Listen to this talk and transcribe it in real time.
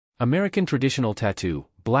American traditional tattoo,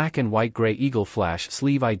 black and white gray eagle flash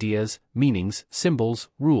sleeve ideas, meanings, symbols,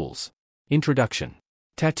 rules. Introduction.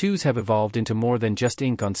 Tattoos have evolved into more than just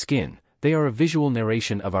ink on skin, they are a visual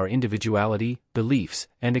narration of our individuality, beliefs,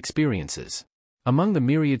 and experiences. Among the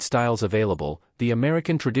myriad styles available, the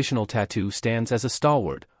American traditional tattoo stands as a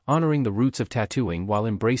stalwart, honoring the roots of tattooing while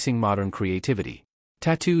embracing modern creativity.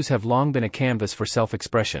 Tattoos have long been a canvas for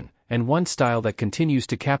self-expression, and one style that continues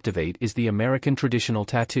to captivate is the American traditional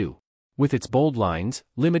tattoo. With its bold lines,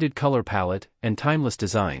 limited color palette, and timeless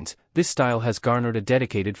designs, this style has garnered a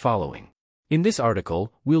dedicated following. In this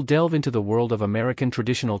article, we'll delve into the world of American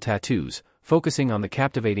traditional tattoos, focusing on the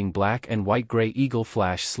captivating black and white gray eagle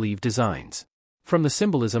flash sleeve designs. From the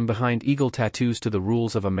symbolism behind eagle tattoos to the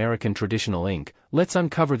rules of American traditional ink, let's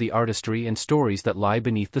uncover the artistry and stories that lie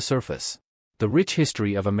beneath the surface. The rich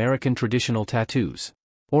history of American traditional tattoos.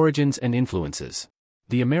 Origins and influences.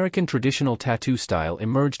 The American traditional tattoo style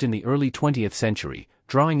emerged in the early 20th century,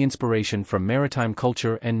 drawing inspiration from maritime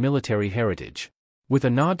culture and military heritage. With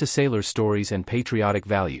a nod to sailors' stories and patriotic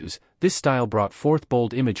values, this style brought forth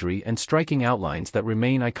bold imagery and striking outlines that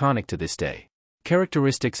remain iconic to this day.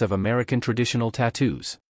 Characteristics of American traditional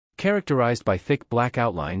tattoos. Characterized by thick black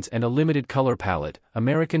outlines and a limited color palette,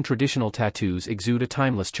 American traditional tattoos exude a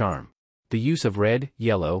timeless charm. The use of red,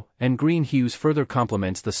 yellow, and green hues further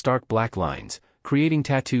complements the stark black lines, creating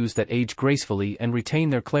tattoos that age gracefully and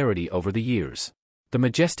retain their clarity over the years. The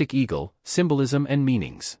Majestic Eagle, Symbolism and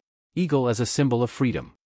Meanings. Eagle as a symbol of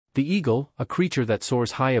freedom. The eagle, a creature that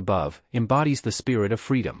soars high above, embodies the spirit of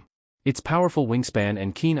freedom. Its powerful wingspan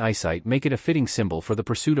and keen eyesight make it a fitting symbol for the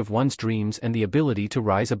pursuit of one's dreams and the ability to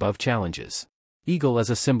rise above challenges. Eagle as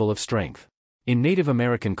a symbol of strength. In Native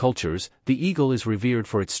American cultures, the eagle is revered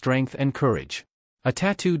for its strength and courage. A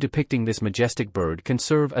tattoo depicting this majestic bird can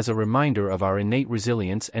serve as a reminder of our innate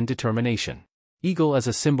resilience and determination. Eagle as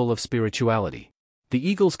a symbol of spirituality. The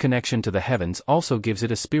eagle's connection to the heavens also gives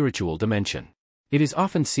it a spiritual dimension. It is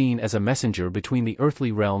often seen as a messenger between the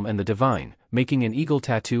earthly realm and the divine, making an eagle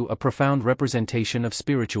tattoo a profound representation of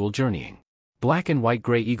spiritual journeying. Black and white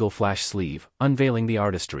gray eagle flash sleeve, unveiling the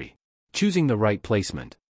artistry. Choosing the right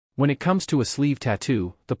placement. When it comes to a sleeve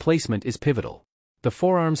tattoo, the placement is pivotal. The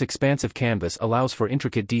forearm's expansive canvas allows for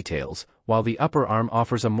intricate details, while the upper arm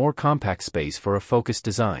offers a more compact space for a focused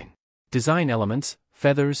design. Design elements,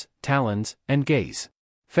 feathers, talons, and gaze.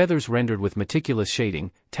 Feathers rendered with meticulous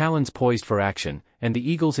shading, talons poised for action, and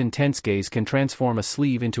the eagle's intense gaze can transform a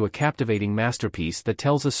sleeve into a captivating masterpiece that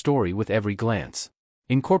tells a story with every glance.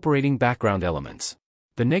 Incorporating background elements.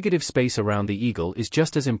 The negative space around the eagle is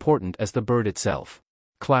just as important as the bird itself.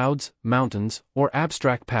 Clouds, mountains, or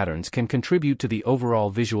abstract patterns can contribute to the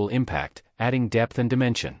overall visual impact, adding depth and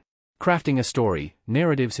dimension. Crafting a story,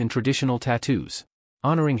 narratives in traditional tattoos.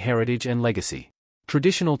 Honoring heritage and legacy.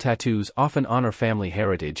 Traditional tattoos often honor family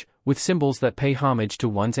heritage, with symbols that pay homage to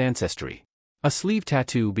one's ancestry. A sleeve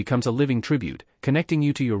tattoo becomes a living tribute, connecting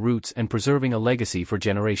you to your roots and preserving a legacy for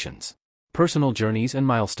generations. Personal journeys and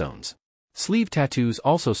milestones. Sleeve tattoos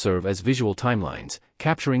also serve as visual timelines,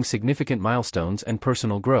 capturing significant milestones and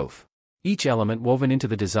personal growth. Each element woven into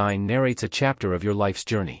the design narrates a chapter of your life's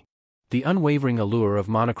journey. The unwavering allure of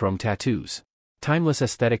monochrome tattoos. Timeless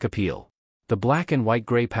aesthetic appeal. The black and white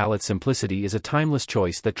gray palette simplicity is a timeless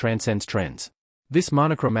choice that transcends trends. This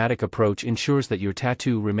monochromatic approach ensures that your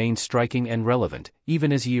tattoo remains striking and relevant,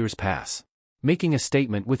 even as years pass. Making a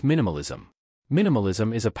statement with minimalism.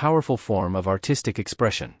 Minimalism is a powerful form of artistic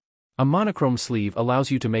expression. A monochrome sleeve allows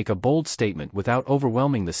you to make a bold statement without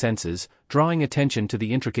overwhelming the senses, drawing attention to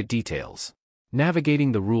the intricate details.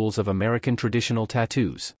 Navigating the rules of American traditional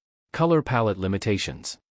tattoos. Color palette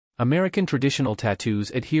limitations. American traditional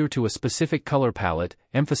tattoos adhere to a specific color palette,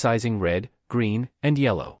 emphasizing red, green, and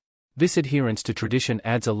yellow. This adherence to tradition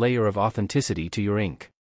adds a layer of authenticity to your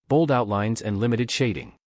ink. Bold outlines and limited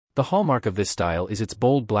shading. The hallmark of this style is its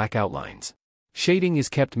bold black outlines. Shading is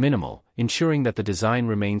kept minimal, ensuring that the design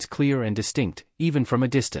remains clear and distinct, even from a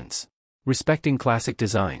distance. Respecting classic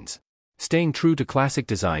designs. Staying true to classic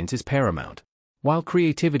designs is paramount. While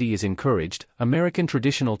creativity is encouraged, American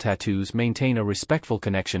traditional tattoos maintain a respectful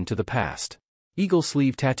connection to the past. Eagle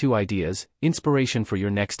sleeve tattoo ideas, inspiration for your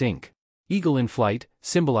next ink. Eagle in flight,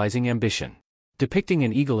 symbolizing ambition. Depicting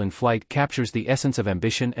an eagle in flight captures the essence of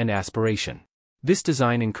ambition and aspiration. This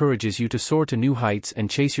design encourages you to soar to new heights and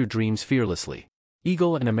chase your dreams fearlessly.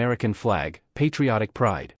 Eagle and American flag, patriotic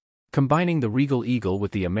pride. Combining the regal eagle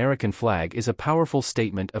with the American flag is a powerful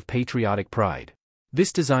statement of patriotic pride.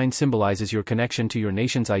 This design symbolizes your connection to your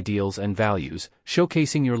nation's ideals and values,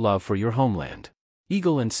 showcasing your love for your homeland.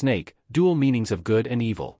 Eagle and snake, dual meanings of good and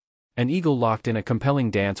evil. An eagle locked in a compelling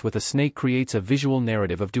dance with a snake creates a visual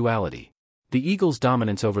narrative of duality. The eagle's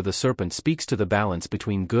dominance over the serpent speaks to the balance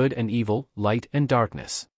between good and evil, light and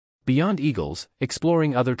darkness. Beyond eagles,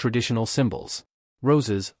 exploring other traditional symbols.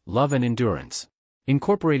 Roses, love and endurance.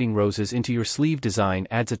 Incorporating roses into your sleeve design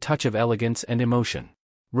adds a touch of elegance and emotion.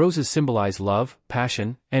 Roses symbolize love,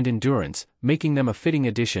 passion, and endurance, making them a fitting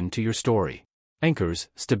addition to your story. Anchors,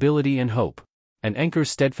 stability and hope. An anchor's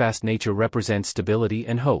steadfast nature represents stability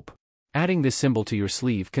and hope. Adding this symbol to your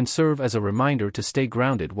sleeve can serve as a reminder to stay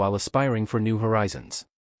grounded while aspiring for new horizons.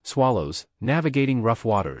 Swallows, navigating rough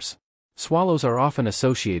waters. Swallows are often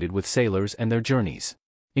associated with sailors and their journeys.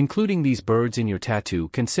 Including these birds in your tattoo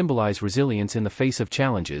can symbolize resilience in the face of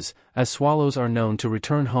challenges, as swallows are known to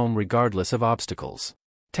return home regardless of obstacles.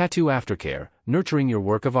 Tattoo aftercare, nurturing your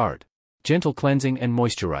work of art. Gentle cleansing and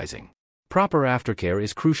moisturizing. Proper aftercare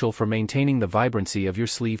is crucial for maintaining the vibrancy of your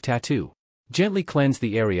sleeve tattoo. Gently cleanse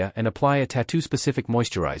the area and apply a tattoo-specific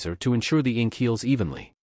moisturizer to ensure the ink heals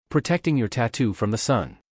evenly. Protecting your tattoo from the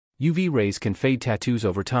sun. UV rays can fade tattoos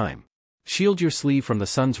over time. Shield your sleeve from the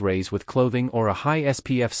sun's rays with clothing or a high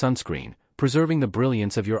SPF sunscreen, preserving the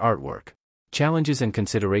brilliance of your artwork. Challenges and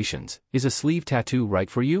considerations. Is a sleeve tattoo right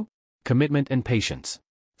for you? Commitment and patience.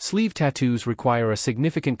 Sleeve tattoos require a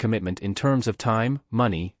significant commitment in terms of time,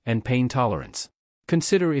 money, and pain tolerance.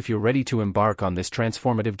 Consider if you're ready to embark on this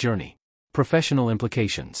transformative journey. Professional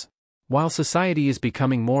implications. While society is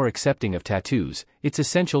becoming more accepting of tattoos, it's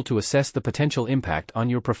essential to assess the potential impact on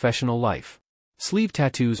your professional life. Sleeve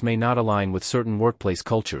tattoos may not align with certain workplace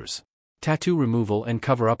cultures. Tattoo removal and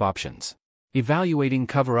cover-up options. Evaluating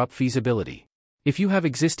cover-up feasibility. If you have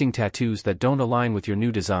existing tattoos that don't align with your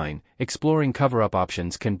new design, exploring cover-up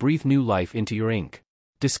options can breathe new life into your ink.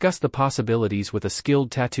 Discuss the possibilities with a skilled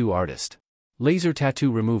tattoo artist. Laser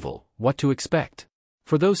tattoo removal, what to expect.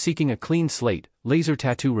 For those seeking a clean slate, laser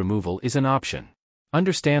tattoo removal is an option.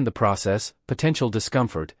 Understand the process, potential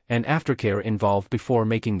discomfort, and aftercare involved before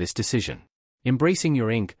making this decision. Embracing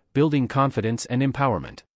your ink, building confidence and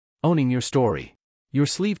empowerment. Owning your story. Your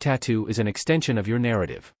sleeve tattoo is an extension of your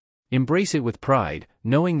narrative. Embrace it with pride,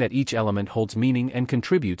 knowing that each element holds meaning and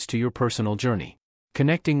contributes to your personal journey.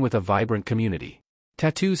 Connecting with a vibrant community.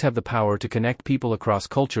 Tattoos have the power to connect people across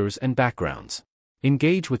cultures and backgrounds.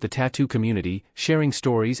 Engage with the tattoo community, sharing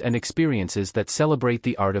stories and experiences that celebrate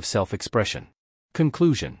the art of self-expression.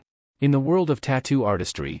 Conclusion. In the world of tattoo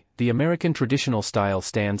artistry, the American traditional style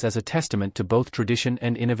stands as a testament to both tradition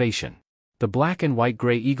and innovation. The black and white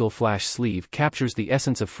gray eagle flash sleeve captures the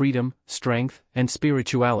essence of freedom, strength, and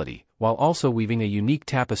spirituality, while also weaving a unique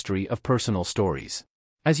tapestry of personal stories.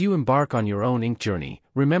 As you embark on your own ink journey,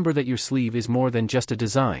 remember that your sleeve is more than just a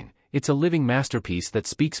design, it's a living masterpiece that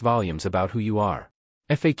speaks volumes about who you are.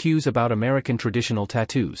 FAQs about American traditional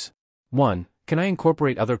tattoos. 1. Can I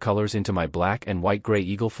incorporate other colors into my black and white gray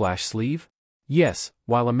eagle flash sleeve? Yes,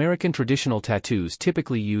 while American traditional tattoos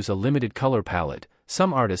typically use a limited color palette,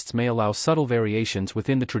 some artists may allow subtle variations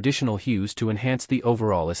within the traditional hues to enhance the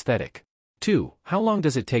overall aesthetic. 2. How long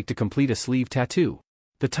does it take to complete a sleeve tattoo?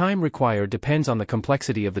 The time required depends on the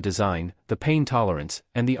complexity of the design, the pain tolerance,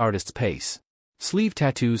 and the artist's pace. Sleeve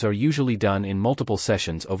tattoos are usually done in multiple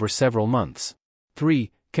sessions over several months.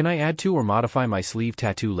 3. Can I add to or modify my sleeve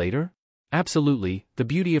tattoo later? Absolutely, the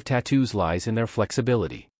beauty of tattoos lies in their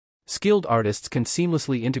flexibility. Skilled artists can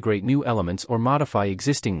seamlessly integrate new elements or modify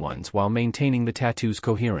existing ones while maintaining the tattoo's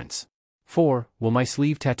coherence. 4. Will my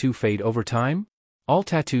sleeve tattoo fade over time? All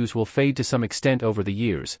tattoos will fade to some extent over the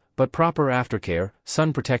years, but proper aftercare,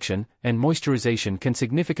 sun protection, and moisturization can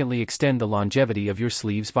significantly extend the longevity of your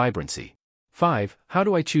sleeve's vibrancy. 5. How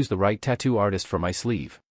do I choose the right tattoo artist for my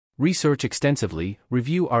sleeve? Research extensively,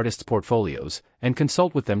 review artists' portfolios, and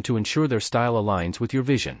consult with them to ensure their style aligns with your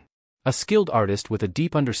vision. A skilled artist with a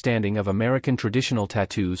deep understanding of American traditional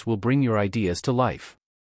tattoos will bring your ideas to life.